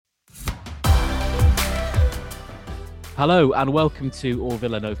Hello and welcome to All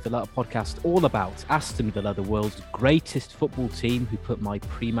Villa No Villa, a podcast all about Aston Villa, the world's greatest football team who put my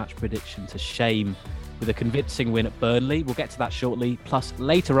pre-match prediction to shame with a convincing win at Burnley. We'll get to that shortly. Plus,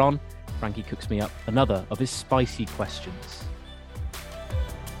 later on, Frankie cooks me up another of his spicy questions.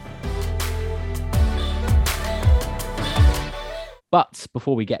 But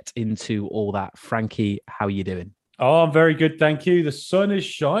before we get into all that, Frankie, how are you doing? Oh, I'm very good, thank you. The sun is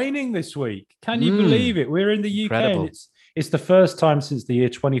shining this week. Can you believe it? We're in the UK Incredible. and it's the first time since the year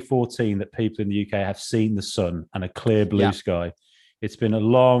 2014 that people in the UK have seen the sun and a clear blue sky. It's been a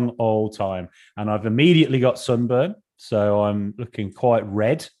long old time and I've immediately got sunburn. So I'm looking quite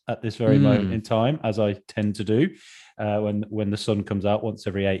red at this very moment in time, as I tend to do when the sun comes out once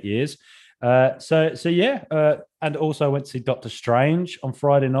every 8 years. And also I went to see Doctor Strange on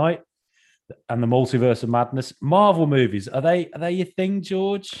Friday night. And the Multiverse of Madness. Marvel movies, are they your thing,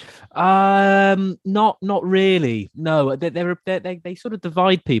 George? Not really. No, they sort of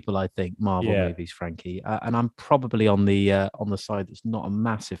divide people. I think Marvel movies, Frankie, and I'm probably on the side that's not a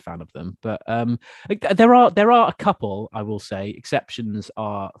massive fan of them. But there are a couple, I will say. Exceptions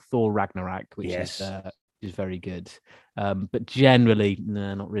are Thor Ragnarok, which is very good. But generally,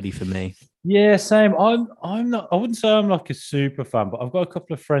 no, not really for me. Yeah, same. I'm not. I wouldn't say I'm like a super fan, but I've got a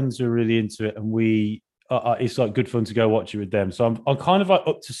couple of friends who are really into it, and it's like good fun to go watch it with them. So I'm kind of like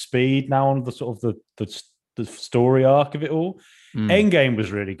up to speed now on the sort of the story arc of it all. Endgame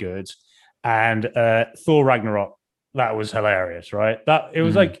was really good, and Thor Ragnarok, that was hilarious, right? That it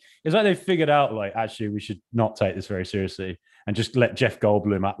was like they figured out like actually we should not take this very seriously and just let Jeff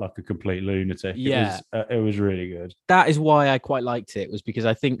Goldblum act like a complete lunatic. Yeah, it was really good. That is why I quite liked it, was because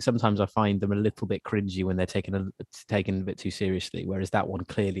I think sometimes I find them a little bit cringy when they're taken a bit too seriously, whereas that one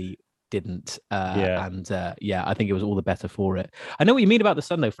clearly didn't. I think it was all the better for it. I know what you mean about the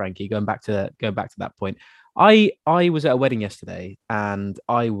sun, though, Frankie. Going back to that point, I was at a wedding yesterday and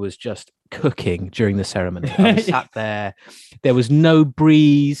I was just cooking during the ceremony. I was sat there. There was no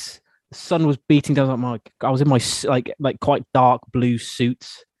breeze. The sun was beating down. I was in my like quite dark blue suit.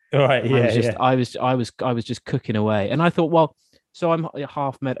 All right, I was just cooking away, and I thought, well, so I'm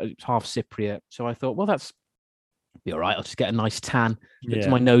half Cypriot, so I thought, well, that's be all right. I'll just get a nice tan. Look to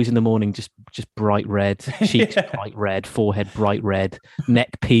my nose in the morning, just bright red, cheeks bright red, forehead bright red,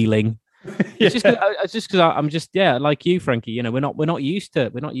 neck peeling. It's just because I'm just like you, Frankie. You know, we're not used to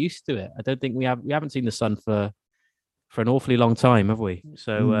it. I don't think we haven't seen the sun for an awfully long time, have we?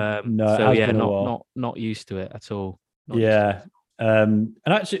 So not used to it at all. And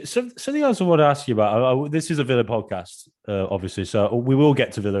actually, something else I want to ask you about. This is a Villa podcast, obviously, so we will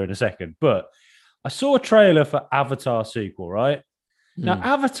get to Villa in a second. But I saw a trailer for Avatar sequel, right? Now,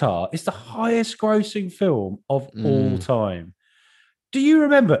 Avatar is the highest grossing film of all time. Do you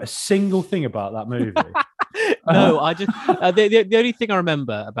remember a single thing about that movie? No, I just the only thing I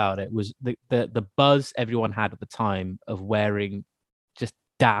remember about it was the buzz everyone had at the time of wearing just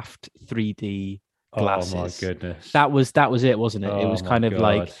daft 3D glasses. Oh my goodness. That was it, wasn't it? It was kind of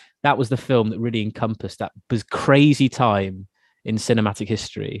like that was the film that really encompassed that was crazy time in cinematic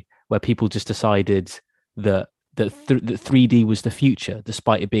history where people just decided that 3D was the future,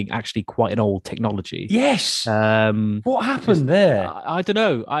 despite it being actually quite an old technology. Yes. What happened there? I don't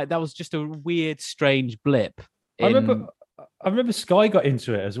know. That was just a weird, strange blip. I remember Sky got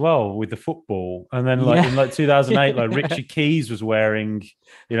into it as well with the football, and then in 2008, like Richie Keys was wearing,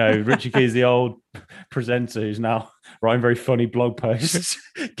 Richie Keys, the old presenter who's now writing very funny blog posts.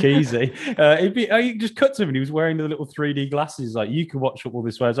 Keysy, he just cut to him, and he was wearing the little 3D glasses. Like, you can watch football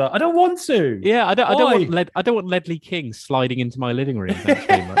this way. I was like, I don't want to. Yeah, I don't want Ledley King sliding into my living room. Thanks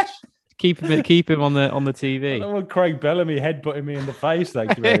very much. Keep him on the TV. I don't want Craig Bellamy headbutting me in the face.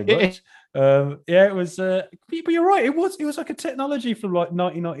 Thank you very much. It was. But you're right. It was like a technology from like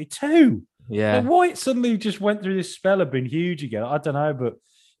 1992. Yeah. Like, why it suddenly just went through this spell of being huge again? I don't know, but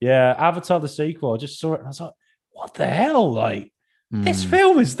yeah, Avatar the sequel. I just saw it and I was like, what the hell? Like, this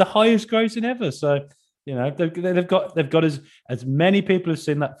film is the highest grossing ever. So they've got as many people have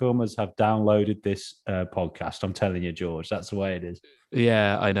seen that film as have downloaded this podcast. I'm telling you, George, that's the way it is.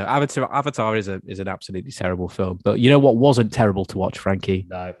 Yeah, I know. Avatar is an absolutely terrible film, but you know what wasn't terrible to watch, Frankie?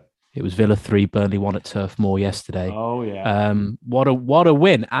 No. It was Villa 3, Burnley 1 at Turf Moor yesterday. Oh yeah. What a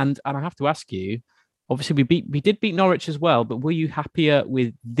win! And I have to ask you, obviously we did beat Norwich as well, but were you happier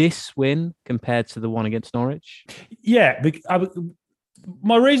with this win compared to the one against Norwich? Yeah,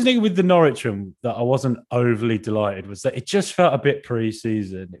 my reasoning with the Norwich one that I wasn't overly delighted was that it just felt a bit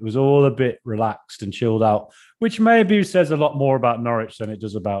pre-season. It was all a bit relaxed and chilled out, which maybe says a lot more about Norwich than it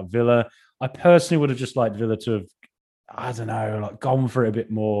does about Villa. I personally would have just liked Villa to have I don't know, like gone for it a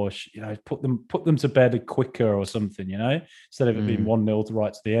bit more, put them to bed quicker or something, instead of it being 1-0 to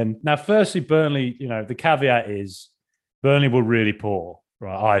right to the end. Now, firstly, Burnley, the caveat is Burnley were really poor,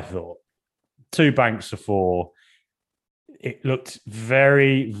 right? I thought 2 banks for 4. It looked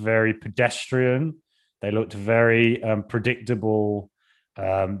very, very pedestrian. They looked very predictable.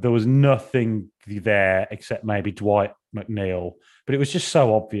 There was nothing there except maybe Dwight McNeil, but it was just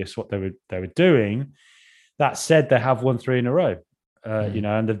so obvious what they were doing. That said, they have won 3 in a row,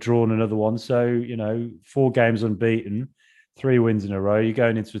 and they've drawn another one. So 4 games unbeaten, 3 wins in a row. You're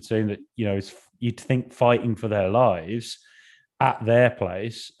going into a team that is, you'd think, fighting for their lives at their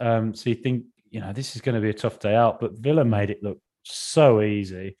place. So you think this is going to be a tough day out, but Villa made it look so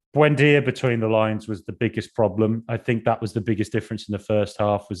easy. Buendia between the lines was the biggest problem. I think that was the biggest difference in the first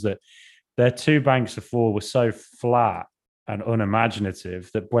half, was that their 2 banks of 4 were so flat and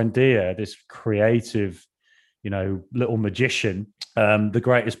unimaginative that Buendia, this creative, little magician, the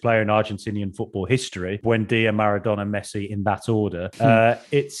greatest player in Argentinian football history, Buendia, Maradona, Messi, in that order.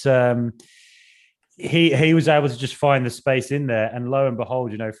 He was able to just find the space in there, and lo and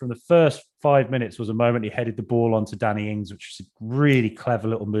behold, from the first 5 minutes was a moment he headed the ball onto Danny Ings, which was a really clever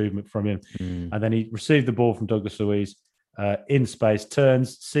little movement from him. And then he received the ball from Douglas Luiz in space,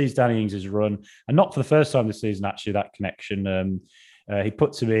 turns, sees Danny Ings' run, and not for the first time this season, actually, that connection. He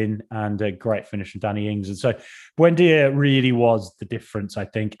puts him in, and a great finish from Danny Ings. And so Buendia really was the difference, I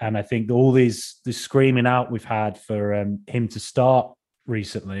think. And I think all this screaming out we've had for him to start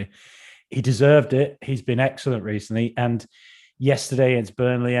recently, he deserved it. He's been excellent recently. And yesterday against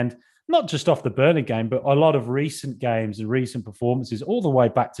Burnley, and not just off the Burnley game, but a lot of recent games and recent performances, all the way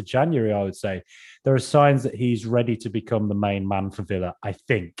back to January, I would say, there are signs that he's ready to become the main man for Villa, I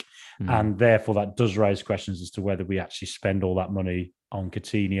think. And therefore, that does raise questions as to whether we actually spend all that money on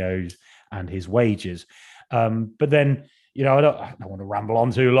Coutinho and his wages. But then, I don't want to ramble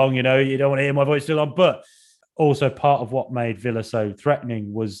on too long, you don't want to hear my voice too long. But also part of what made Villa so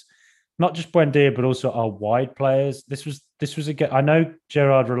threatening was not just Buendia, but also our wide players. This was again, I know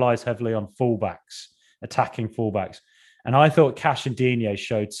Gerrard relies heavily on fullbacks, attacking fullbacks. And I thought Cash and Digne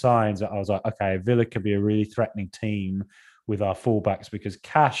showed signs that I was like, okay, Villa could be a really threatening team with our fullbacks, because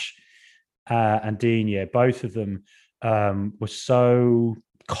Cash and Digne, both of them were so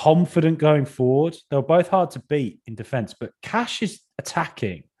confident going forward. They were both hard to beat in defence, but Cash's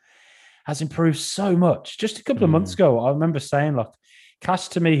attacking has improved so much. Just a couple of months ago, I remember saying, like, Cash,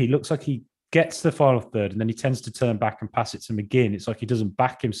 to me, he looks like he gets the final third and then he tends to turn back and pass it to McGinn. It's like he doesn't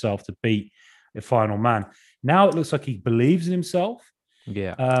back himself to beat the final man. Now it looks like he believes in himself.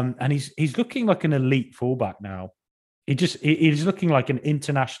 Yeah. And he's looking like an elite fullback now. He's looking like an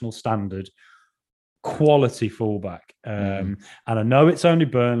international standard quality fullback. And I know it's only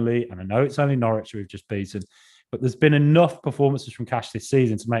Burnley and I know it's only Norwich we've just beaten, but there's been enough performances from Cash this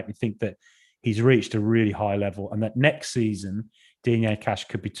season to make me think that he's reached a really high level, and that next season, Digne and Cash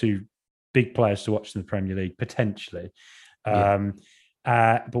could be 2 big players to watch in the Premier League, potentially. But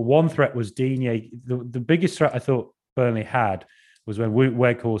one threat was Digne. The biggest threat I thought Burnley had was when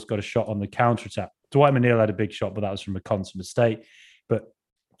Weghorst got a shot on the counter-attack. Dwight McNeil had a big shot, but that was from a consummate mistake. But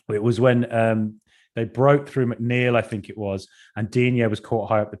it was when they broke through McNeil, I think it was, and Digne was caught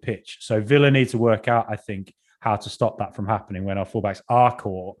high up the pitch. So Villa need to work out, I think, how to stop that from happening when our fullbacks are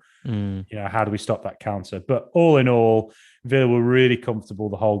caught. How do we stop that counter? But all in all, Villa were really comfortable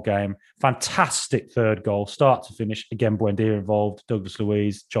the whole game. Fantastic third goal, start to finish. Again, Buendia involved, Douglas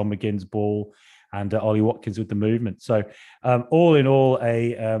Luiz, John McGinn's ball, and Ollie Watkins with the movement. So all in all,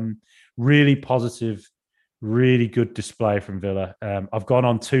 a really positive, really good display from Villa. I've gone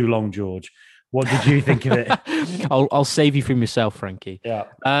on too long, George. What did you think of it? I'll save you from yourself, Frankie. Yeah.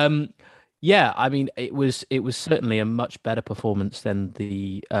 Yeah, I mean, it was certainly a much better performance than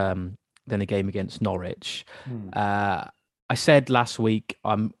the game against Norwich. I said last week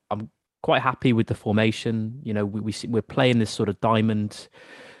I'm quite happy with the formation. We're playing this sort of diamond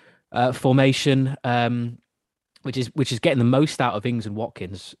formation, which is getting the most out of Ings and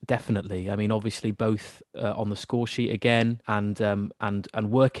Watkins. Definitely. I mean, obviously both on the score sheet again, and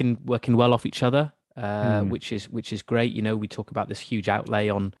working well off each other. Which is great. We talk about this huge outlay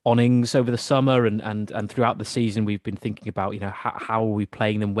on Ings over the summer and throughout the season. We've been thinking about how are we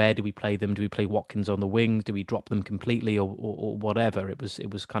playing them? Where do we play them? Do we play Watkins on the wings? Do we drop them completely or whatever? It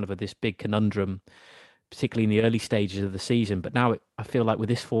was kind of this big conundrum, particularly in the early stages of the season. But now I feel like with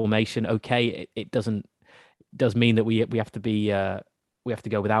this formation, okay, it does mean that we have to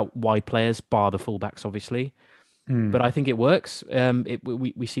go without wide players, bar the fullbacks, obviously. But I think it works.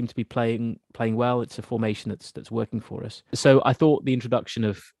 We seem to be playing well. It's a formation that's working for us. So I thought the introduction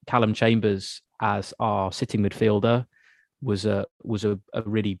of Callum Chambers as our sitting midfielder was a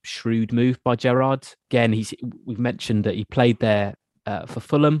really shrewd move by Gerrard. Again, we've mentioned that he played there for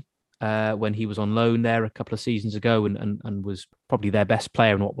Fulham when he was on loan there a couple of seasons ago, and was probably their best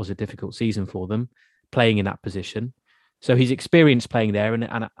player in what was a difficult season for them, playing in that position. So he's experienced playing there,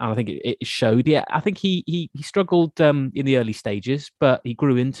 and I think it showed. Yeah, I think he struggled in the early stages, but he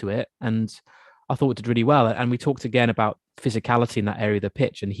grew into it, and I thought it did really well. And we talked again about physicality in that area of the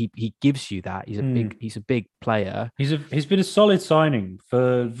pitch, and he gives you that. He's a big player. He's been a solid signing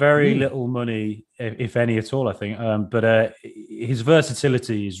for very little money, if any at all, I think. But his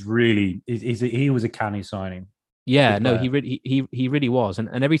versatility is really he was a canny signing. Yeah, no, he really was,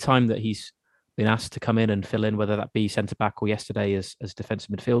 and every time that he's been asked to come in and fill in, whether that be centre back or yesterday as defensive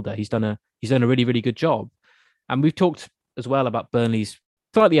midfielder, he's done a really, really good job. And we've talked as well about Burnley's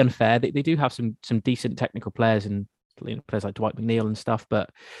slightly unfair. They do have some decent technical players, and players like Dwight McNeil and stuff, but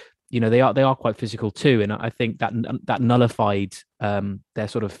they are quite physical too. And I think that nullified their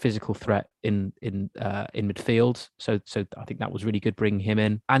sort of physical threat in midfield. So I think that was really good bringing him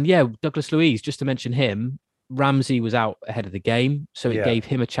in. And yeah, Douglas Luiz, just to mention him, Ramsey was out ahead of the game, so it gave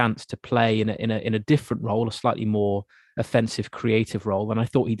him a chance to play in a different role, a slightly more offensive, creative role, and I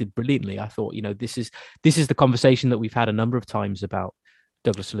thought he did brilliantly. I thought, this is the conversation that we've had a number of times about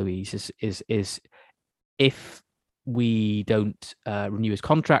Douglas Luiz is if we don't renew his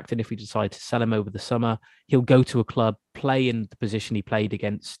contract, and if we decide to sell him over the summer, he'll go to a club, play in the position he played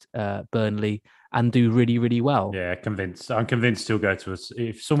against Burnley, and do really, really well. Yeah, I'm convinced he'll go to us.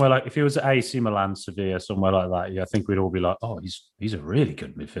 If he was at AC Milan, Sevilla, somewhere like that, I think we'd all be like, oh, he's a really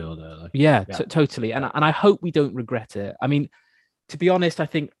good midfielder. Totally. And I hope we don't regret it. I mean, to be honest, I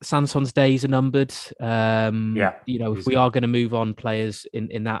think Sanson's days are numbered. If we are going to move on players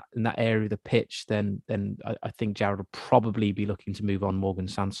in that area of the pitch, then I think Gerrard will probably be looking to move on Morgan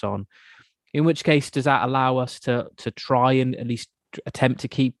Sanson. In which case, does that allow us to try and at least attempt to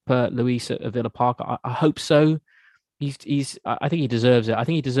keep Luiz at Villa Park? I hope so. I think he deserves it. I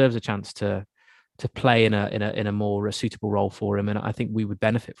think he deserves a chance to play in a more suitable role for him, and I think we would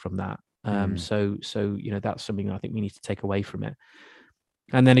benefit from that. So that's something I think we need to take away from it.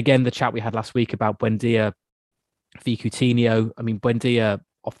 And then again, the chat we had last week about Buendia v Coutinho. I mean, Buendia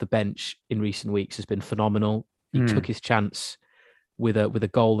off the bench in recent weeks has been phenomenal. He took his chance with a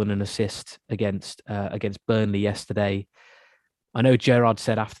goal and an assist against Burnley yesterday. I know Gerrard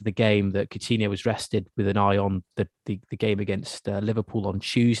said after the game that Coutinho was rested with an eye on the game against Liverpool on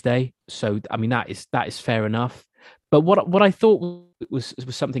Tuesday. So I mean that is fair enough. But what I thought was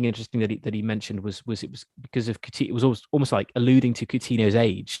something interesting that he mentioned was it was because of Coutinho. It was almost like alluding to Coutinho's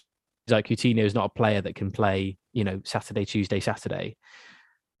age. It's like Coutinho is not a player that can play Saturday, Tuesday, Saturday.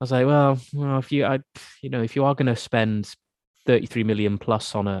 I was like, well, if you are going to spend 33 million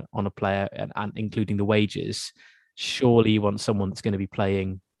plus on a player and including the wages, surely you want someone that's going to be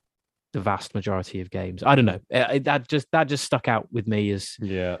playing the vast majority of games. I don't know. That just stuck out with me as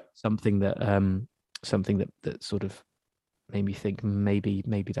something that sort of made me think maybe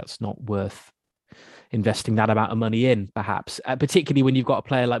that's not worth investing that amount of money in, perhaps, particularly when you've got a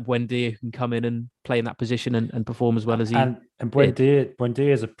player like Buendia who can come in and play in that position and perform as well as he and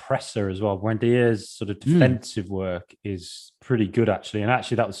Buendia is a presser as well. Buendia's sort of defensive work is pretty good, actually. And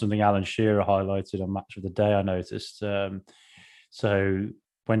actually, that was something Alan Shearer highlighted on Match of the Day, I noticed. So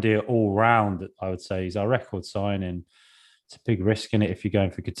Buendia all round, I would say, is our record signing. It's a big risk in it if you're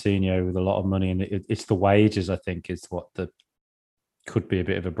going for Coutinho with a lot of money, and it's the wages, I think, is what could be a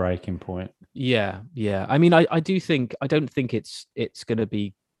bit of a breaking point. Yeah. I mean, I don't think it's going to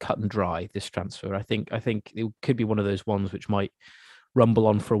be cut and dry, this transfer. I think it could be one of those ones which might rumble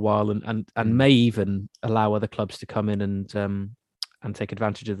on for a while and may even allow other clubs to come in and take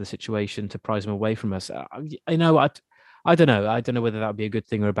advantage of the situation to prize them away from us. I don't know. I don't know whether that would be a good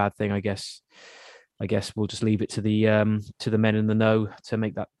thing or a bad thing. I guess we'll just leave it to the men in the know to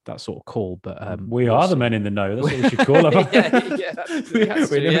make that sort of call. But we are the men in the know. That's what we should call them.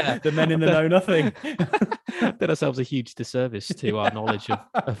 The men in the know nothing. Did ourselves a huge disservice to our knowledge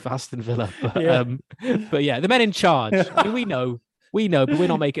of Aston Villa. But yeah, the men in charge. I mean, we know, but we're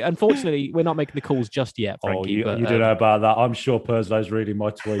not making. Unfortunately, we're not making the calls just yet, Frankie. You don't know about that. I'm sure Perslow's reading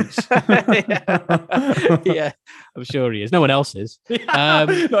my tweets. Yeah, I'm sure he is. No one else is.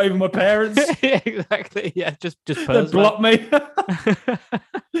 Not even my parents. Yeah, exactly. Yeah, just They blocked me.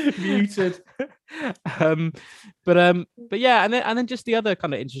 Muted. But yeah, and then just the other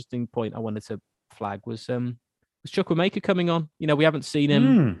kind of interesting point I wanted to flag was Chukwuemeka coming on. We haven't seen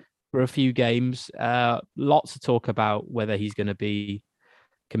him for a few games. Lots of talk about whether he's going to be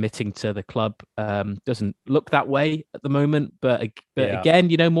committing to the club. Doesn't look that way at the moment, but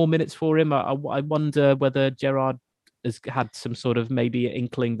again, more minutes for him. I wonder whether Gerrard has had some sort of maybe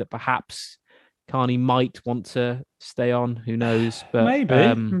inkling that perhaps Carney might want to stay on. Who knows? But maybe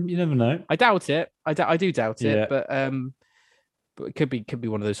you never know. I doubt it. I do doubt Yeah. it. But it could be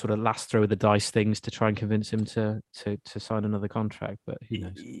one of those sort of last throw of the dice things to try and convince him to sign another contract. But who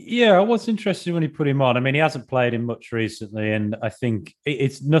knows? Yeah, I was interested when he put him on. I mean, he hasn't played him much recently, and I think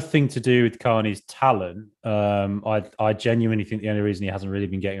it's nothing to do with Carney's talent. I genuinely think the only reason he hasn't really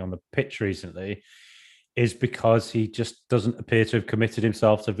been getting on the pitch recently is because he just doesn't appear to have committed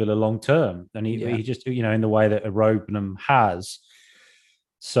himself to Villa long term, and he just in the way that Robbenham has.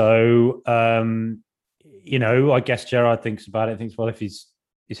 So. I guess Gerrard thinks about it. Thinks, well, if his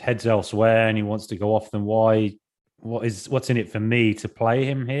head's elsewhere and he wants to go off, then what's in it for me to play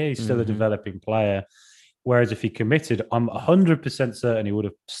him here? He's still a developing player. Whereas if he committed, I'm 100% certain he would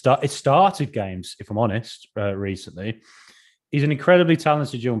have started games. If I'm honest, recently, he's an incredibly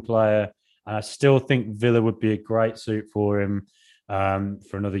talented young player, and I still think Villa would be a great suit for him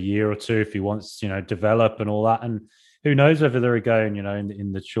for another year or two if he wants, develop and all that. And who knows whether they're going,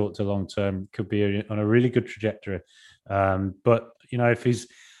 in the short to long term, could be on a really good trajectory. But, if he's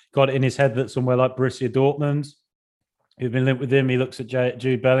got it in his head that somewhere like Borussia Dortmund, who've been linked with him, he looks at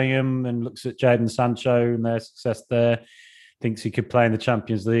Jude Bellingham and looks at Jadon Sancho and their success there, thinks he could play in the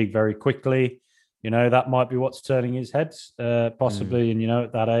Champions League very quickly. That might be what's turning his head, possibly. And,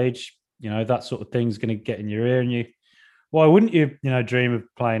 at that age, that sort of thing's going to get in your ear and why wouldn't you, dream of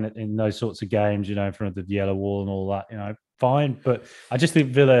playing in those sorts of games, in front of the yellow wall and all that, fine. But I just think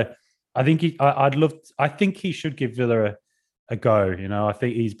Villa, I think he should give Villa a go. I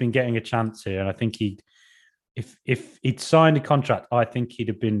think he's been getting a chance here. And I think if he'd signed a contract, I think he'd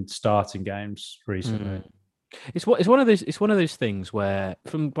have been starting games recently. It's one of those things where,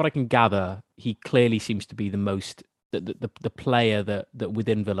 from what I can gather, he clearly seems to be the most the player that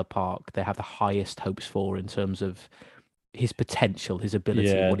within Villa Park they have the highest hopes for in terms of his potential, his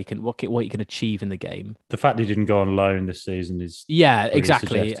ability, what he can achieve in the game. The fact he didn't go on loan this season is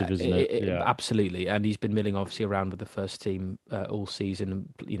exactly, isn't it? Absolutely. And he's been milling obviously around with the first team all season,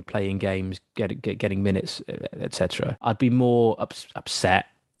 playing games, getting minutes, etc. I'd be more upset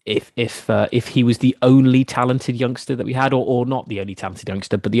if he was the only talented youngster that we had, or not the only talented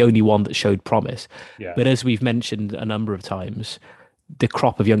youngster, but the only one that showed promise. Yeah. But as we've mentioned a number of times, the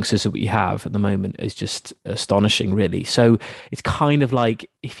crop of youngsters that we have at the moment is just astonishing, really. So it's kind of like,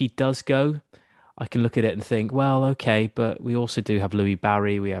 if he does go, I can look at it and think, well, okay, but we also do have Louis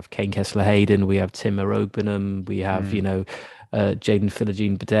Barry, we have Kane Kessler-Hayden, we have Tim Robbenham, we have, Jaden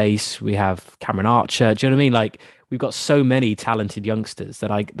Philogene-Bidace, we have Cameron Archer. Do you know what I mean? Like, we've got so many talented youngsters that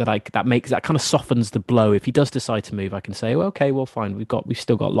kind of softens the blow. If he does decide to move, I can say, well, okay, well, fine. We've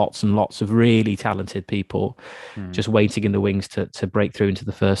still got lots and lots of really talented people just waiting in the wings to break through into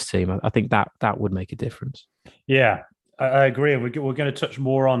the first team. I think that would make a difference. Yeah, I agree. We're going to touch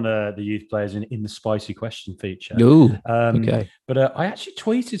more on the youth players in the spicy question feature. Ooh, okay. But I actually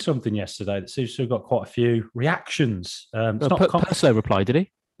tweeted something yesterday that seems to have got quite a few reactions. Purslow replied, did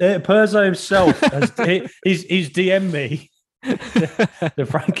he? Perzo himself, he's DM'd me. the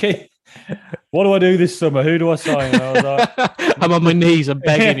Frankie, what do I do this summer? Who do I sign? And I was like, I'm on my knees. I'm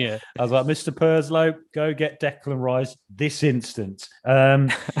begging you. I was like, Mr. Purslow, go get Declan Rice this instant.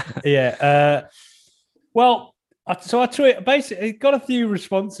 Well, so I tweeted, basically, it got a few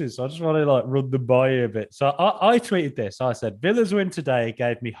responses. So I just want to run them by you a bit. So I tweeted this. I said, Villa's win today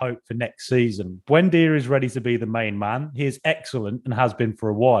gave me hope for next season. Buendia is ready to be the main man. He is excellent and has been for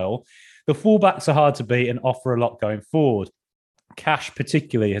a while. The fullbacks are hard to beat and offer a lot going forward. Cash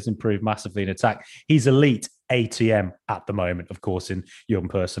particularly has improved massively in attack. He's elite ATM at the moment, of course, in young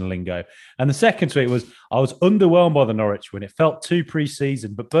person lingo. And the second tweet was, I was underwhelmed by the Norwich win. It felt too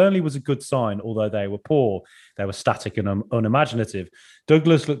pre-season, but Burnley was a good sign, although they were poor. They were static and unimaginative.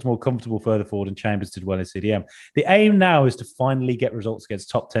 Douglas looked more comfortable further forward and Chambers did well in CDM. The aim now is to finally get results against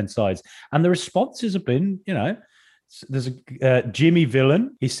top 10 sides. And the responses have been, there's a Jimmy Villan.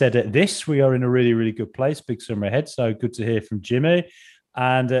 He said, we are in a really, really good place. Big summer ahead. So good to hear from Jimmy.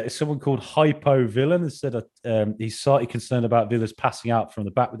 And someone called Hypo Villan has said he's slightly concerned about Villa's passing out from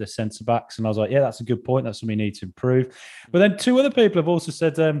the back with the centre backs. And I was like, yeah, that's a good point. That's something we need to improve. But then two other people have also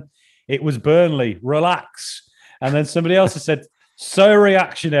said it was Burnley. Relax. And then somebody else has said, so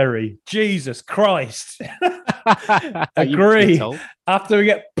reactionary. Jesus Christ. Agree. After we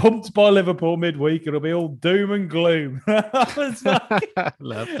get pumped by Liverpool midweek, it'll be all doom and gloom.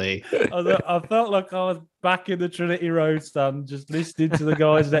 Lovely. I felt like I was back in the Trinity Road stand, just listening to the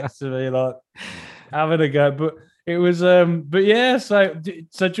guys next to me, having a go. But it was, but yeah. So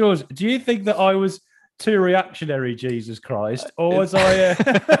George, do you think that I was too reactionary, Jesus Christ, or was I?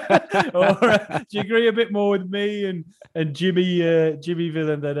 Do you agree a bit more with me and Jimmy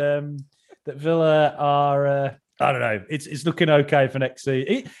Villan that Villa are? I don't know. It's looking okay for next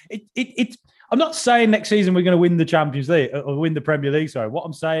season. I'm not saying next season we're going to win the Champions League or win the Premier League. Sorry, what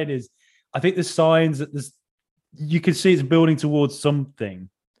I'm saying is I think there's signs that you can see it's building towards something.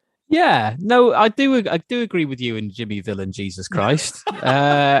 Yeah, no, I do agree with you and Jimmy Villan, Jesus Christ.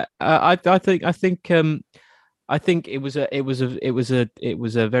 I think it was a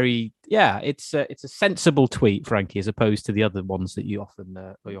very it's a sensible tweet, Frankie, as opposed to the other ones that you often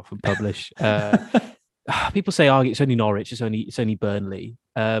publish. People say, "Oh, it's only Norwich, it's only Burnley."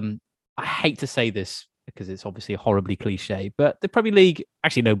 I hate to say this because it's obviously horribly cliche, but the Premier League,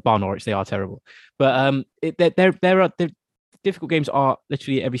 actually no, bar Norwich, they are terrible. But there are difficult games are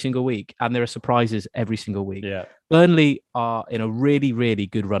literally every single week, and there are surprises every single week. Yeah, Burnley are in a really, really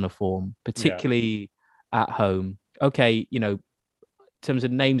good run of form, particularly at home. Okay, in terms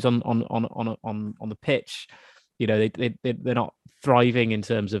of names on the pitch, they're not thriving in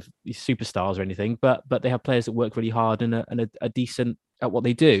terms of superstars or anything, but they have players that work really hard and are decent at what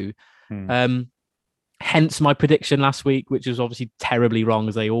they do. Hence my prediction last week, which was obviously terribly wrong,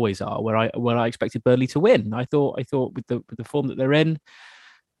 as they always are, where I expected Burnley to win. I thought with the form that they're in,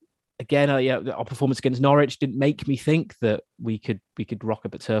 again, our performance against Norwich didn't make me think that we could rock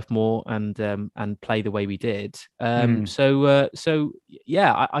up at Turf Moor and play the way we did. So I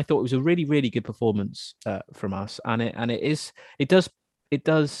thought it was a really, really good performance from us, and it does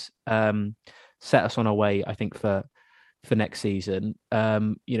set us on our way, I think, for next season.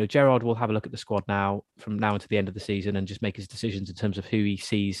 Gerrard will have a look at the squad now from now until the end of the season and just make his decisions in terms of who he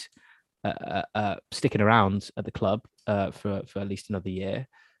sees sticking around at the club for at least another year.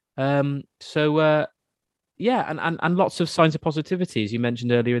 And lots of signs of positivity, as you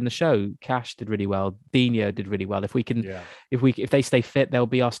mentioned earlier in the show. Cash did really well. Dino did really well. If they stay fit, they'll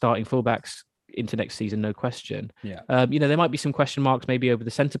be our starting fullbacks into next season, no question. There might be some question marks maybe over the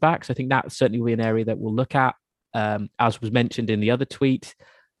centre backs. I think that certainly will be an area that we'll look at. As was mentioned in the other tweet,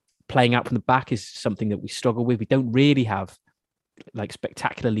 playing out from the back is something that we struggle with. We don't really have like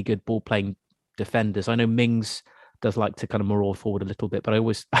spectacularly good ball playing defenders. I know Mings does like to kind of maraud forward a little bit, but I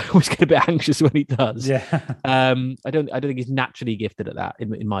always get a bit anxious when he does. I don't think he's naturally gifted at that,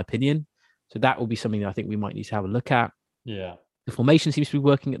 in my opinion. So that will be something that I think we might need to have a look at. The formation seems to be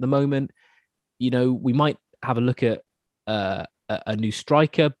working at the moment. We might have a look at a new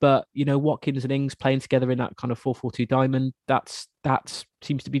striker, but Watkins and Ings playing together in that kind of 4-4-2 diamond, that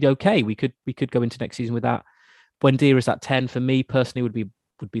seems to be okay. We could go into next season with that. Buendia is that 10 for me personally would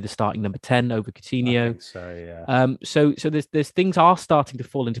be the starting number 10 over Coutinho. I think so, yeah. So there's things are starting to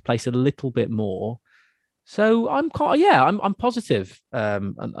fall into place a little bit more. So I'm positive,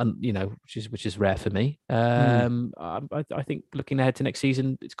 which is rare for me. I think looking ahead to next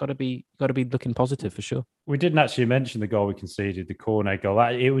season, it's got to be looking positive for sure. We didn't actually mention the goal we conceded, the corner goal.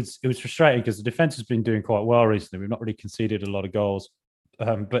 It was frustrating because the defense has been doing quite well recently. We've not really conceded a lot of goals,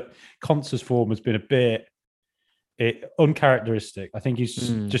 but Konsa's form has been a bit uncharacteristic. I think he's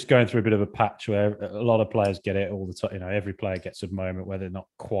just going through a bit of a patch where a lot of players get it all the time. Every player gets a moment where they're not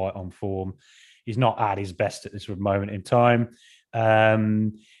quite on form. He's not at his best at this moment in time.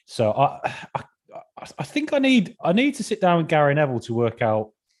 So I think I need to sit down with Gary Neville to work out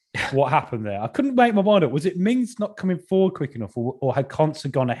what happened there. I couldn't make my mind up. Was it Mings not coming forward quick enough, or had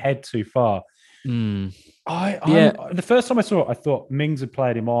Konsa gone ahead too far? The first time I saw it, I thought Mings had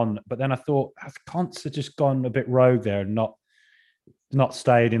played him on, but then I thought, has Konsa just gone a bit rogue there and not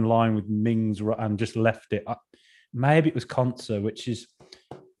stayed in line with Mings and just left it? Maybe it was Konsa, which is...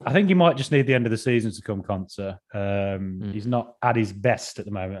 I think he might just need the end of the season to come, Konsa. He's not at his best at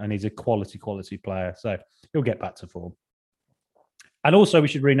the moment, and he's a quality player. So he'll get back to form. And also, we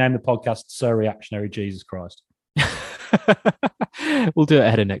should rename the podcast So Reactionary, Jesus Christ. We'll do it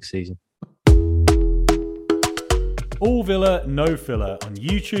ahead of next season. All Villa, no filler on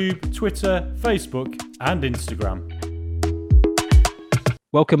YouTube, Twitter, Facebook, and Instagram.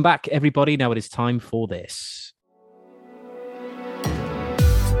 Welcome back, everybody. Now it is time for this.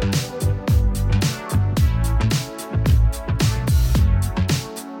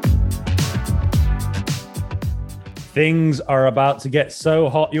 Things are about to get so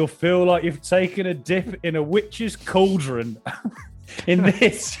hot, you'll feel like you've taken a dip in a witch's cauldron. In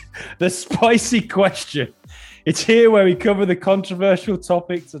this, the spicy question. It's here where we cover the controversial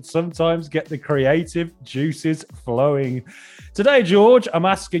topics that sometimes get the creative juices flowing. Today, George, I'm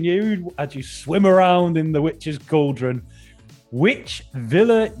asking you, as you swim around in the witch's cauldron, which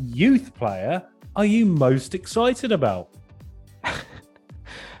Villa youth player are you most excited about?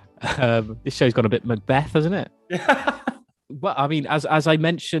 This show's gone a bit Macbeth, hasn't it? Yeah. Well, I mean, as I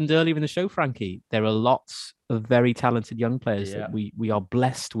mentioned earlier in the show, Frankie, there are lots of very talented young players that we are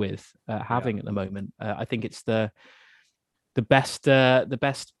blessed with having at the moment. I think it's the best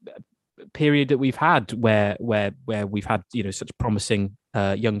period that we've had where we've had such promising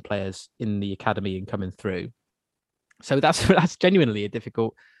young players in the academy and coming through. So that's genuinely a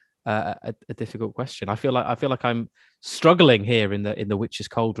difficult question. I feel like I'm struggling here in the witch's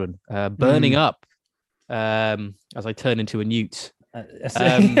cauldron, burning up as I turn into a newt.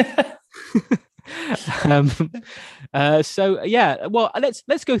 So yeah, well,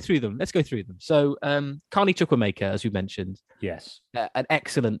 let's go through them. So Carney Chukwuemeka, as we mentioned, yes, an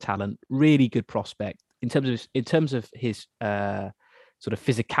excellent talent, really good prospect in terms of his sort of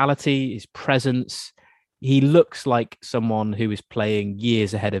physicality, his presence. He looks like someone who is playing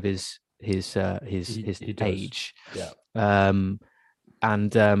years ahead of his age. Yeah.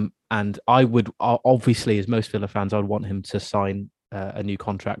 And I would obviously, as most Villa fans, I would want him to sign a new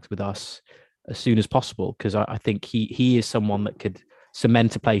contract with us as soon as possible, because I think he is someone that could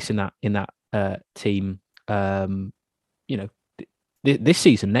cement a place in that team. This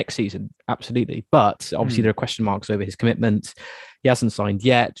season, next season, absolutely. But obviously, there are question marks over his commitment. He hasn't signed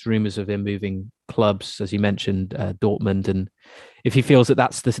yet. Rumors of him moving clubs, as you mentioned, Dortmund. And if he feels that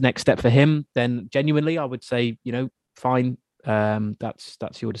that's the next step for him, then genuinely, I would say, fine.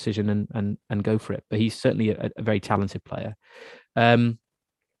 That's your decision and go for it. But he's certainly a very talented player. Out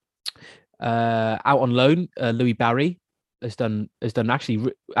on loan, Louis Barry has done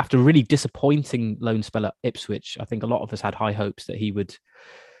actually after a really disappointing loan spell at Ipswich. I think a lot of us had high hopes that he would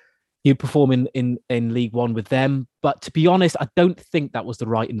perform in League One with them. But to be honest, I don't think that was the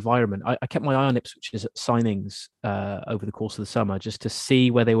right environment. I kept my eye on Ipswich's signings over the course of the summer just to see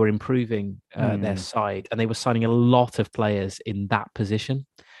where they were improving their side, and they were signing a lot of players in that position.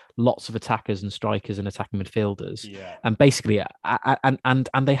 Lots of attackers and strikers and attacking midfielders, and basically, and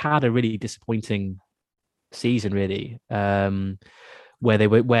they had a really disappointing season, really, where they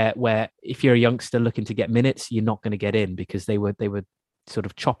were where if you're a youngster looking to get minutes, you're not going to get in because they were sort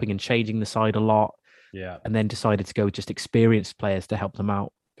of chopping and changing the side a lot, and then decided to go with just experienced players to help them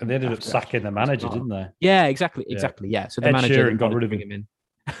out. And they ended up sacking the manager, didn't they? Yeah, exactly. Yeah, so the Ed manager Sheeran got rid of him in.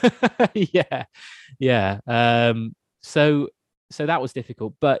 yeah. So that was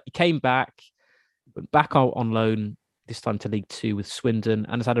difficult, but he came back, went back out on loan, this time to League Two with Swindon,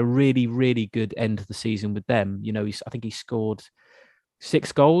 and has had a really, really good end of the season with them. I think he scored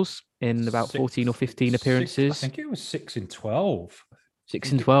 6 goals in about 14 or 15 appearances. I think it was 6 in 12.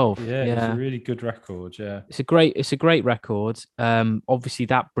 6 in 12. Yeah, it's a really good record. Yeah, it's a great record. Obviously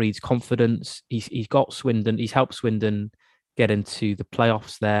that breeds confidence. He's got Swindon. He's helped Swindon get into the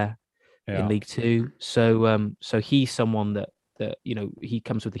playoffs there in League Two. So he's someone that he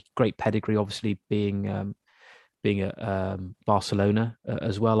comes with a great pedigree. Obviously being at Barcelona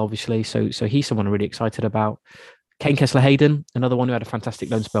as well. Obviously, so he's someone I'm really excited about. Kane Kessler-Hayden, another one who had a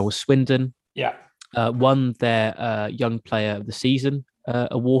fantastic loan spell with Swindon. Yeah, won their Young Player of the Season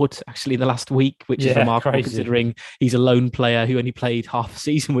award actually the last week, which is remarkable considering he's a lone player who only played half a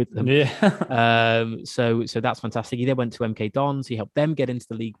season with them. So that's fantastic. He then went to MK Dons. He helped them get into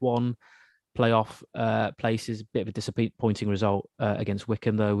the League One playoff places. Bit of a disappointing result against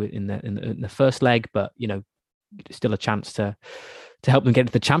Wycombe though in the first leg, but still a chance to help them get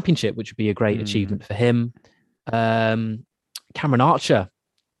into the Championship, which would be a great achievement for him. Cameron Archer,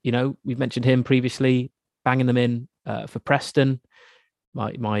 we've mentioned him previously, banging them in for Preston.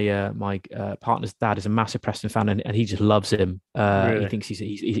 My partner's dad is a massive Preston fan, and he just loves him. Really?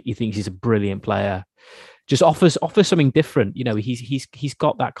 He thinks he's a brilliant player. Just offers something different. He's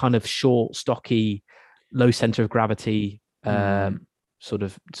got that kind of short, stocky, low center of gravity, sort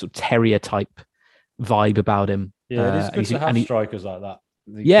of terrier type vibe about him. Yeah, it is good to have strikers like that.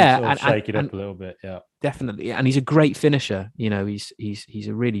 And shake it up a little bit. Yeah, definitely. And he's a great finisher. He's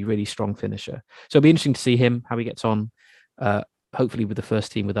a really, really strong finisher. So it'll be interesting to see him how he gets on. Hopefully with the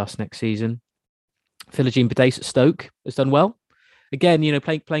first team with us next season. Philogene Bidace at Stoke has done well. Again,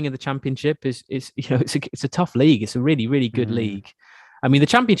 playing in the Championship is it's a tough league. It's a really, really good league. I mean, the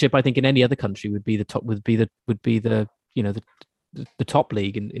Championship, I think, in any other country would be the top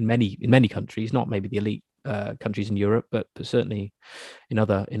league in many countries. Not maybe the elite countries in Europe, but certainly in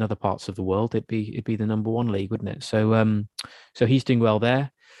other parts of the world, it'd be the number one league, wouldn't it? So he's doing well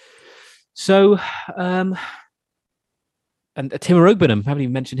there. So. And Timo Ogbonam, haven't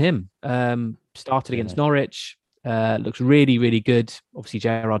even mentioned him. Started against Norwich. Looks really, really good. Obviously,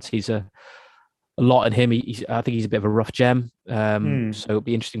 Gerrard sees a lot in him. I think he's a bit of a rough gem. So it'll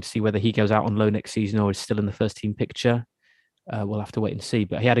be interesting to see whether he goes out on loan next season or is still in the first team picture. we'll have to wait and see.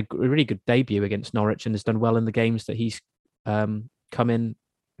 But he had a really good debut against Norwich and has done well in the games that he's come in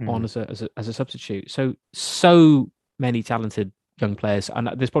on as a substitute. So many talented young players, and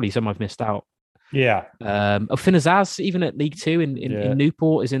there's probably some I've missed out. Yeah. Finn Azaz, even at League Two in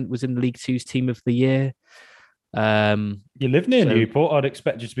Newport, was in League Two's Team of the Year. You live near Newport. I'd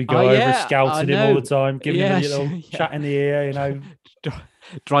expect you to be going over scouting him all the time, giving him a little chat in the ear, you know.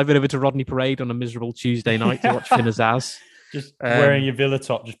 Driving over to Rodney Parade on a miserable Tuesday night to watch Finn Azaz. Just wearing your Villa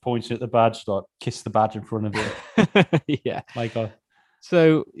top, just pointing at the badge, like kiss the badge in front of it. Yeah. My God.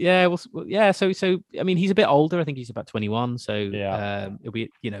 So yeah, So I mean, he's a bit older. I think he's about 21. So it'll be,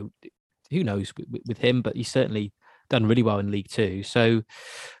 you know, who knows with him, but he's certainly done really well in League Two. So,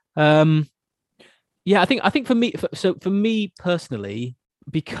 I think for me personally,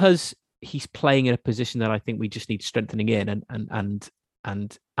 because he's playing in a position that I think we just need strengthening in, and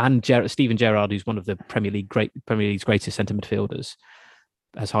Steven Gerrard, who's one of the Premier League's greatest centre midfielders,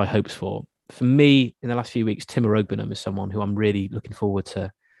 has high hopes for. For me, in the last few weeks, Tim Rogbingham is someone who I'm really looking forward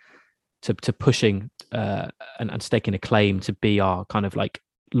to pushing and staking a claim to be our kind of like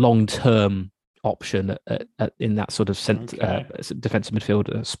long-term option in that sort of defensive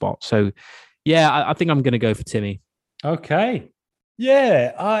midfielder spot. So, yeah, I think I'm going to go for Timmy. Okay.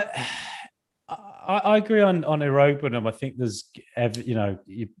 Yeah, I agree on Rogbingham. I think there's, you know,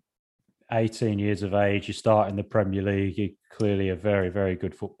 you're 18 years of age, you start in the Premier League, you're clearly a very, very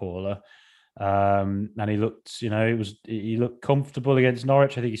good footballer. And he looked comfortable against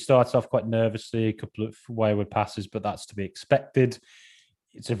Norwich. I think he started off quite nervously, a couple of wayward passes, but that's to be expected.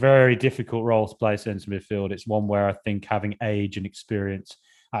 It's a very difficult role to play centre midfield. It's one where I think having age and experience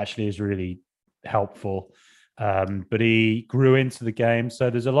actually is really helpful. But he grew into the game, so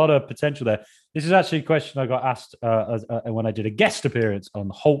there's a lot of potential there. This is actually a question I got asked when I did a guest appearance on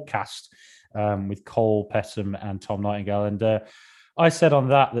the Holtcast with Cole Petham and Tom Nightingale, and I said on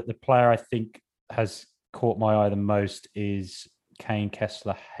that the player I think has caught my eye the most is Kane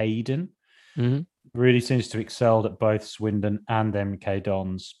Kessler-Hayden. Mm-hmm. Really seems to have excelled at both Swindon and MK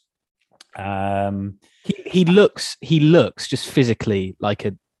Dons. He looks just physically like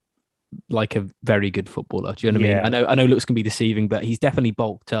a very good footballer. Do you know what I mean? I know looks can be deceiving, but he's definitely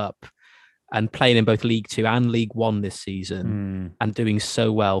bulked up and playing in both League Two and League One this season and doing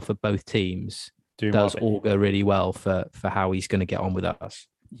so well for both teams. Does augur really well for how he's going to get on with us.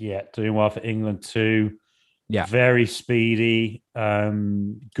 Yeah, doing well for England too. Yeah, very speedy,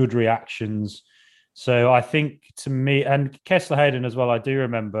 good reactions. So I think to me, and Kessler-Hayden as well, I do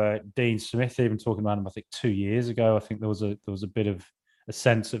remember Dean Smith even talking about him, I think 2 years ago. I think there was a bit of a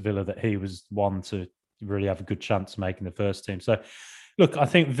sense at Villa that he was one to really have a good chance of making the first team. So look, I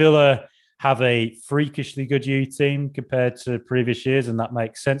think Villa have a freakishly good youth team compared to previous years, and that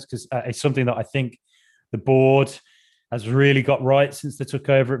makes sense because it's something that I think the board has really got right since they took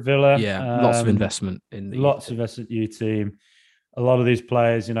over at Villa. Yeah, lots of investment in the youth team. A lot of these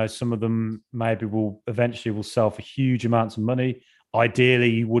players, you know, some of them maybe will eventually sell for huge amounts of money. Ideally,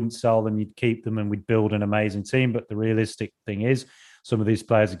 you wouldn't sell them, you'd keep them and we'd build an amazing team. But the realistic thing is some of these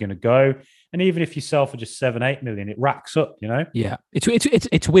players are going to go. And even if you sell for just 7-8 million, it racks up, you know? Yeah.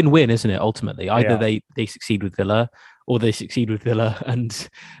 It's win-win, isn't it, ultimately? Either they succeed with Villa or they succeed with Villa and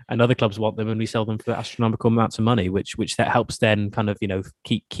other clubs want them and we sell them for astronomical amounts of money, which that helps then kind of, you know,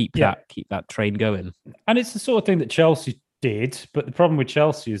 keep that train going. And it's the sort of thing that Chelsea did, but the problem with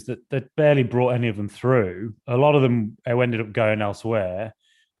Chelsea is that they barely brought any of them through. A lot of them ended up going elsewhere,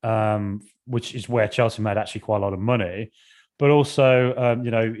 which is where Chelsea made actually quite a lot of money. But also, you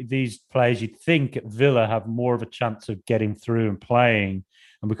know, these players you'd think at Villa have more of a chance of getting through and playing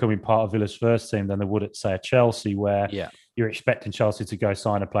and becoming part of Villa's first team than they would at, say, at Chelsea, where you're expecting Chelsea to go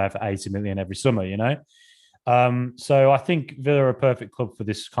sign a player for 80 million every summer, you know? So I think Villa are a perfect club for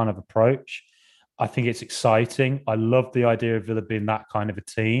this kind of approach. I think it's exciting. I love the idea of Villa being that kind of a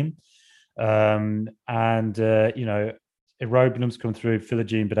team. You know, Robinham's come through.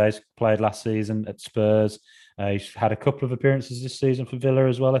 Philogene Bidet played last season at Spurs. He's had a couple of appearances this season for Villa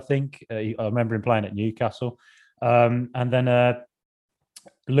as well, I think. I remember him playing at Newcastle. And then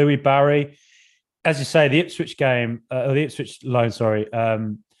Louis Barry. As you say, the Ipswich loan,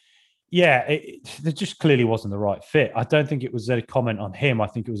 there just clearly wasn't the right fit. I don't think it was a comment on him. I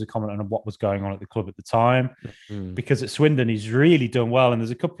think it was a comment on what was going on at the club at the time. Because at Swindon, he's really done well. And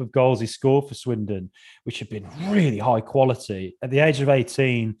there's a couple of goals he scored for Swindon, which have been really high quality. At the age of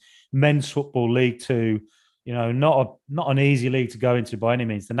 18, men's football, League Two, you know, not an easy league to go into by any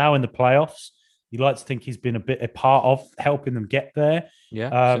means. They're now in the playoffs. You'd like to think he's been a part of helping them get there.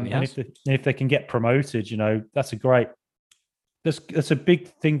 Yeah. And if they can get promoted, you know, that's a great that's a big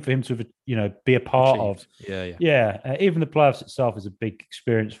thing for him to, be a part of. Yeah. Yeah, even the playoffs itself is a big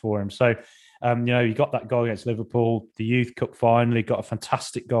experience for him. So, you got that goal against Liverpool, the Youth Cup final. He got a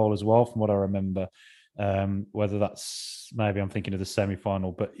fantastic goal as well, from what I remember. Whether that's, maybe I'm thinking of the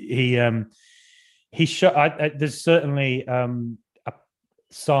semi-final, but he shot. There's certainly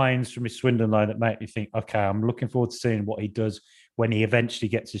signs from his Swindon loan that make me think, okay, I'm looking forward to seeing what he does when he eventually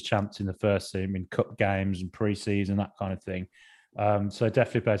gets his chance in the first team in cup games and pre-season, that kind of thing. So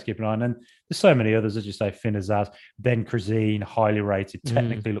definitely players to keep an eye on. And there's so many others, as you say, Finn Azaz, Ben Krazine, highly rated,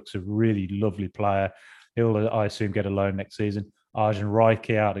 technically looks a really lovely player. He'll, I assume, get a loan next season. Arjen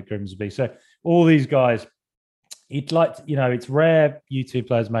Reike out at Grimsby. So all these guys, you'd like to, it's rare U2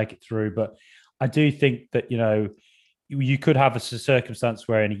 players make it through, but I do think that, you could have a circumstance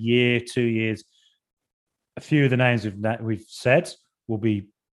where in a year, 2 years, a few of the names we've said will be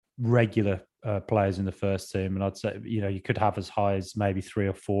regular players in the first team. And I'd say, you could have as high as maybe 3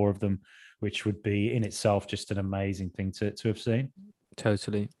 or 4 of them, which would be in itself just an amazing thing to have seen.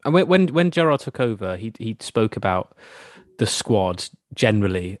 Totally. And when Gerrard took over, he spoke about the squad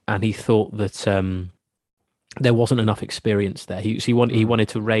generally, and he thought that there wasn't enough experience there. He wanted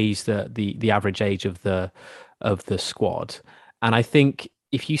to raise the average age of the squad, and I think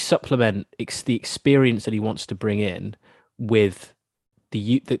if you supplement the experience that he wants to bring in with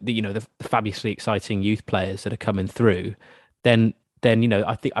the fabulously exciting youth players that are coming through, then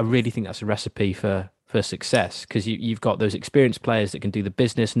I really think that's a recipe for success, because you've got those experienced players that can do the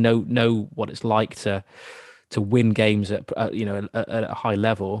business, know what it's like to win games at a high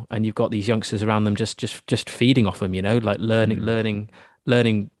level, and you've got these youngsters around them just feeding off them, like learning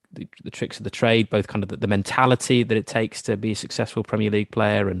the tricks of the trade, both kind of the mentality that it takes to be a successful Premier League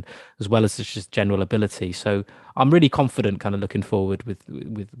player, and as well as just general ability. So I'm really confident, kind of looking forward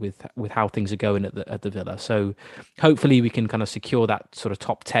with how things are going at the Villa. So hopefully we can kind of secure that sort of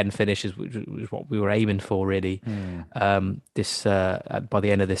top 10 finishes, which was what we were aiming for really, this by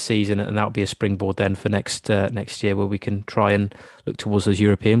the end of this season, and that'll be a springboard then for next year, where we can try and look towards those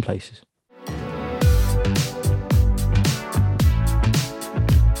European places.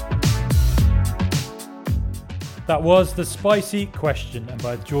 That was the spicy question, and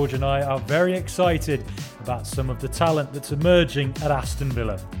both George and I are very excited about some of the talent that's emerging at Aston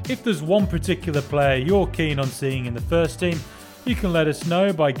Villa. If there's one particular player you're keen on seeing in the first team, you can let us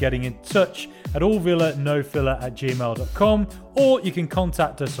know by getting in touch at allvillanofiller@gmail.com, or you can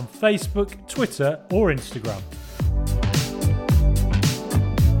contact us on Facebook, Twitter or Instagram.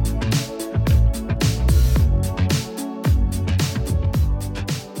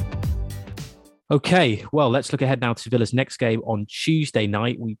 Okay, well, let's look ahead now to Villa's next game on Tuesday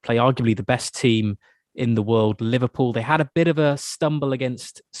night. We play arguably the best team in the world, Liverpool. They had a bit of a stumble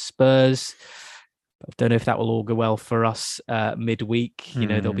against Spurs. I don't know if that will all go well for us midweek.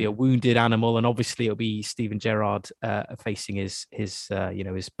 There'll be a wounded animal, and obviously it'll be Steven Gerrard facing his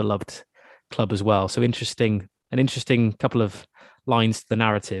beloved club as well. So an interesting couple of lines to the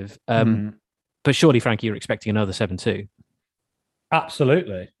narrative. But surely, Frankie, you're expecting another 7-2.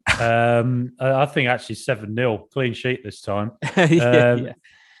 Absolutely. I think actually 7-0 clean sheet this time. Yeah.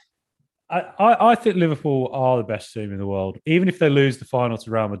 I think Liverpool are the best team in the world, even if they lose the final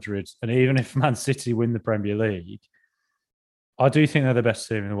to Real Madrid, and even if Man City win the Premier League. I do think they're the best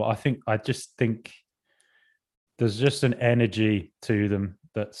team in the world. I just think there's just an energy to them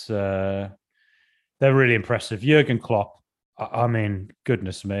that's they're really impressive. Jurgen Klopp, I mean,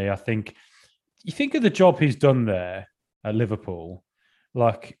 goodness me, I think you think of the job he's done there at Liverpool,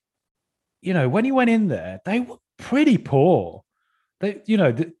 when he went in there, they were pretty poor.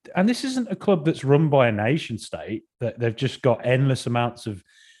 And this isn't a club that's run by a nation state, that they've just got endless amounts of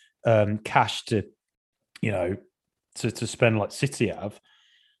cash to spend like City have.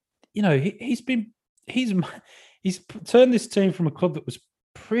 He's turned this team from a club that was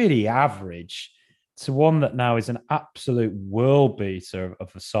pretty average to one that now is an absolute world beater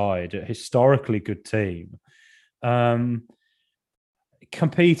of a side, a historically good team.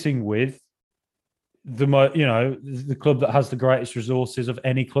 Competing with the club that has the greatest resources of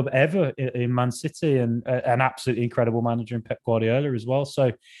any club ever in Man City, and an absolutely incredible manager in Pep Guardiola as well.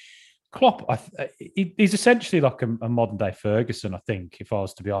 So Klopp, he's essentially like a modern day Ferguson, I think, if I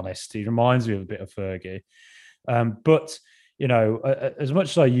was to be honest. He reminds me of a bit of Fergie. But as much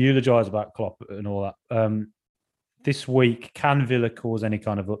as I eulogise about Klopp and all that, this week, can Villa cause any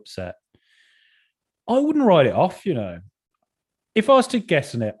kind of upset? I wouldn't write it off, If I was to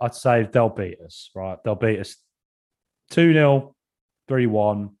guess on it, I'd say they'll beat us, right? They'll beat us 2-0,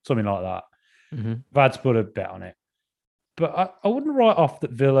 3-1, something like that. Vad's put a bet on it. But I wouldn't write off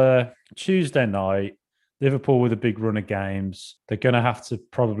that Villa, Tuesday night, Liverpool with a big run of games. They're going to have to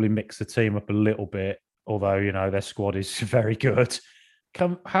probably mix the team up a little bit, although, their squad is very good.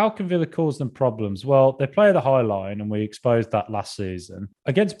 How can Villa cause them problems? Well, they play the high line, and we exposed that last season.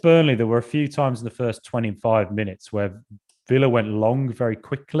 Against Burnley, there were a few times in the first 25 minutes where Villa went long very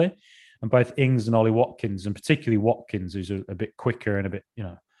quickly, and both Ings and Ollie Watkins, and particularly Watkins, who's a bit quicker and a bit,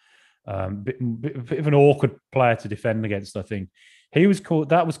 bit of an awkward player to defend against, I think.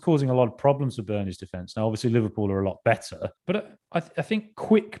 That was causing a lot of problems for Burnley's defence. Now, obviously, Liverpool are a lot better, but I think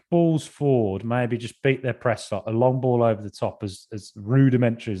quick balls forward, maybe just beat their press up. A long ball over the top, as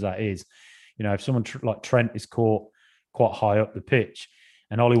rudimentary as that is. If someone like Trent is caught quite high up the pitch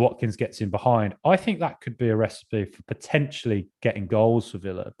and Ollie Watkins gets in behind, I think that could be a recipe for potentially getting goals for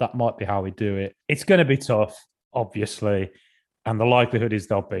Villa. That might be how we do it. It's going to be tough, obviously, and the likelihood is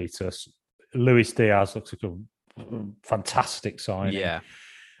they'll beat us. Luis Diaz looks like a fantastic signing. Yeah.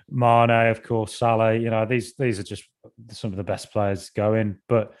 Mane, of course, Salah. These are just some of the best players going.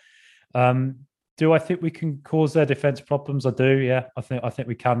 But do I think we can cause their defense problems? I do. Yeah, I think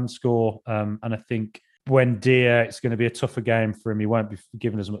we can score. And I think when Dia, it's going to be a tougher game for him. He won't be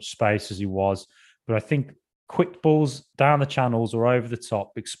given as much space as he was. But I think quick balls down the channels or over the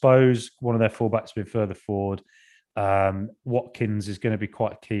top, expose one of their fullbacks a bit further forward. Watkins is going to be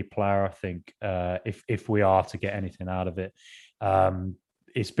quite a key player, I think, if we are to get anything out of it.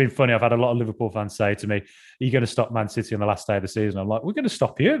 It's been funny. I've had a lot of Liverpool fans say to me, "Are you going to stop Man City on the last day of the season?" I'm like, "We're going to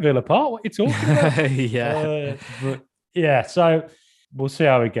stop you at Villa Park. What are you talking about?" Yeah. So we'll see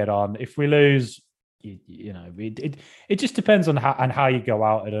how we get on. If we lose, it just depends on how you go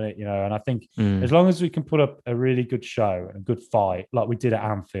out at it, And I think as long as we can put up a really good show and a good fight, like we did at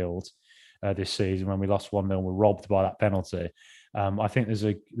Anfield this season when we lost 1-0 and were robbed by that penalty, I think there's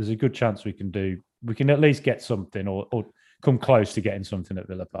a good chance we can at least get something or come close to getting something at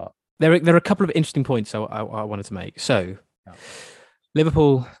Villa Park. There are a couple of interesting points I wanted to make. So,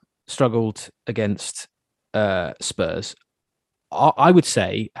 Liverpool struggled against Spurs. I would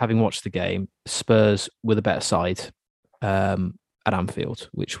say, having watched the game, Spurs were the better side at Anfield,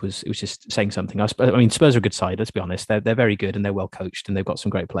 which was just saying something. I mean, Spurs are a good side. Let's be honest; they're very good and they're well coached and they've got some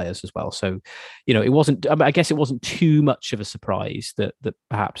great players as well. So, it wasn't. I guess it wasn't too much of a surprise that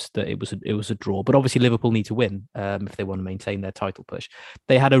perhaps that it was a draw. But obviously, Liverpool need to win if they want to maintain their title push.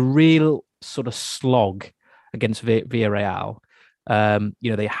 They had a real sort of slog against Villarreal.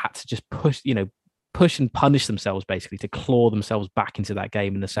 They had to just push and punish themselves basically to claw themselves back into that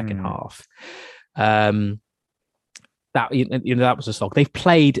game in the second half. That was a slog. They've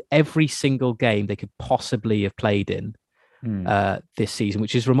played every single game they could possibly have played in this season,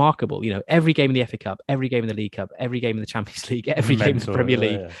 which is remarkable. Every game in the FA Cup, every game in the League Cup, every game in the Champions League, every game in the Premier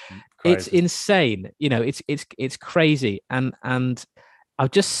League. Yeah. It's insane. It's crazy. And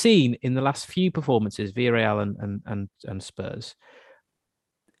I've just seen in the last few performances, Villarreal and Spurs,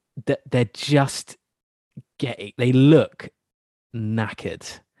 that they're just they look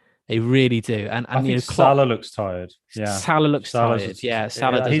knackered. They really do. And I think Salah looks tired. Yeah. Salah looks tired. Yeah.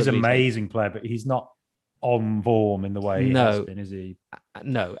 Salah he's an amazing player, but he's not on form in the way he has been, is he?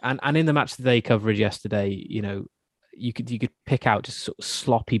 No. And in the match of the day coverage yesterday, you could pick out just sort of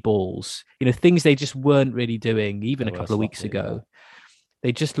sloppy balls, things they just weren't really doing even a couple of weeks ago. Yeah.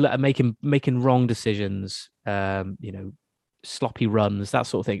 They just making wrong decisions, sloppy runs, that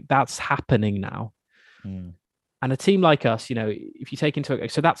sort of thing. That's happening now. And a team like us, if you take into account,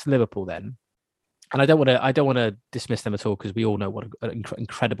 so that's Liverpool then, and I don't want to dismiss them at all because we all know what an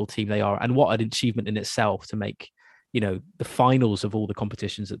incredible team they are and what an achievement in itself to make, the finals of all the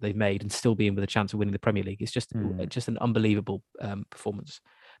competitions that they've made and still be in with a chance of winning the Premier League. It's just an unbelievable performance,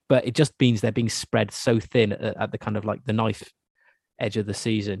 but it just means they're being spread so thin at the kind of like the knife edge of the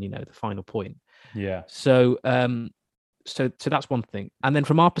season, the final point. Yeah. So that's one thing, and then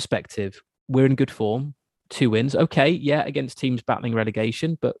from our perspective, we're in good form. 2 wins. Okay, yeah, against teams battling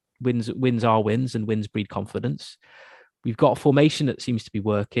relegation, but wins are wins and wins breed confidence. We've got a formation that seems to be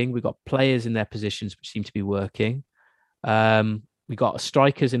working. We've got players in their positions which seem to be working. We've got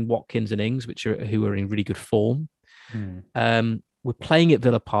strikers in Watkins and Ings, who are in really good form. We're playing at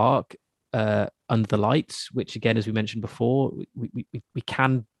Villa Park under the lights, which again, as we mentioned before, we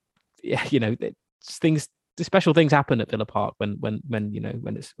can, special things happen at Villa Park when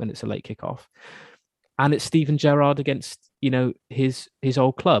it's a late kickoff. And it's Steven Gerrard against, his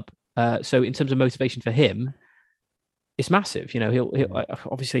old club. So in terms of motivation for him, it's massive. He'll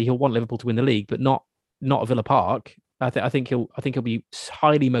obviously he'll want Liverpool to win the league, but not at Villa Park. I think he'll be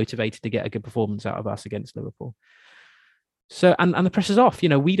highly motivated to get a good performance out of us against Liverpool. So and the pressure's off.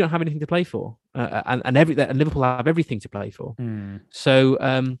 We don't have anything to play for, and Liverpool have everything to play for. So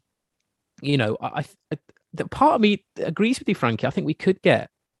I the part of me agrees with you, Frankie. I think we could get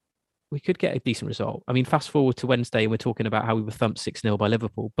a decent result. I mean, fast forward to Wednesday, and we're talking about how we were thumped 6-0 by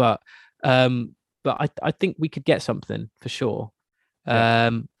Liverpool, but I think we could get something for sure. Yeah.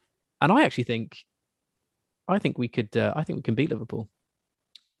 And I actually think we could. I think we can beat Liverpool.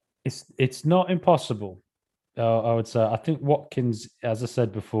 It's not impossible. I would say. I think Watkins, as I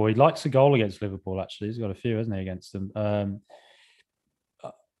said before, he likes a goal against Liverpool. Actually, he's got a few, hasn't he, against them?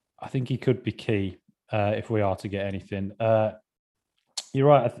 I think he could be key if we are to get anything. You're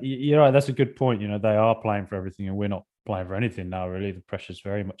right. You're right. That's a good point. You know, they are playing for everything, and we're not playing for anything now. Really, the pressure's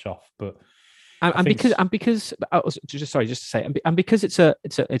very much off. But because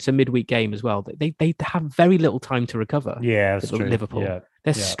it's a midweek game as well. They have very little time to recover. Yeah, that's true. Liverpool. Yeah.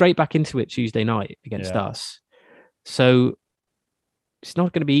 They're straight back into it Tuesday night against us. So it's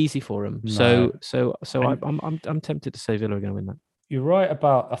not going to be easy for them. No. So I'm tempted to say Villa are going to win that. You're right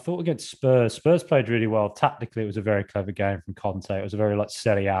about. I thought against Spurs. Spurs played really well tactically. It was a very clever game from Conte. It was a very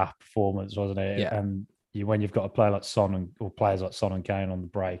Serie A performance, wasn't it? Yeah. And when you've got a player like Son or players like Son and Kane on the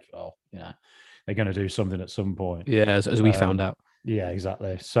break, they're going to do something at some point. Yeah, as we found out. Yeah,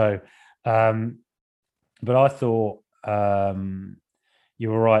 exactly. So, but I thought you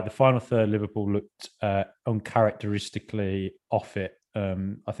were right. The final third, Liverpool looked uncharacteristically off it.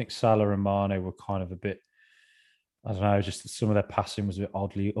 I think Salah and Mane were kind of a bit, I don't know, just some of their passing was a bit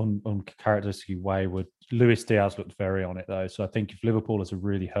oddly, uncharacteristically wayward. Luis Diaz looked very on it, though. So I think if Liverpool has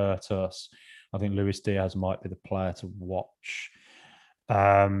really hurt us, I think Luis Diaz might be the player to watch.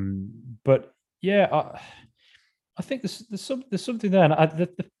 But yeah, I think there's something there. And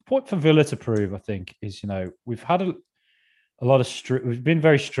the point for Villa to prove, I think, is, we've had a lot of we've been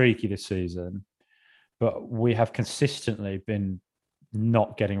very streaky this season, but we have consistently been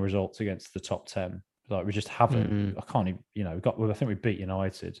not getting results against the top 10. Like we just haven't. I can't even. I think we beat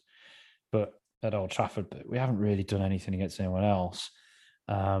United, but at Old Trafford, but we haven't really done anything against anyone else.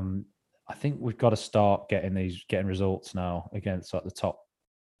 I think we've got to start getting results now against the top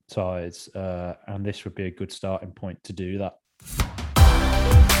sides, and this would be a good starting point to do that.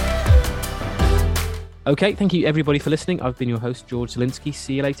 Okay, thank you everybody for listening. I've been your host, George Zielinski.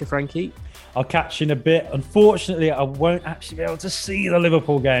 See you later, Frankie. I'll catch you in a bit. Unfortunately, I won't actually be able to see the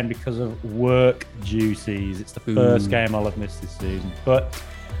Liverpool game because of work duties. It's the first game I'll have missed this season. But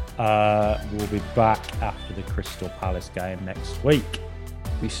we'll be back after the Crystal Palace game next week.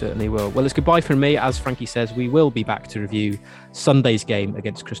 We certainly will. Well, it's goodbye from me. As Frankie says, we will be back to review Sunday's game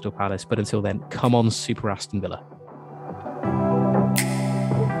against Crystal Palace. But until then, come on, Super Aston Villa.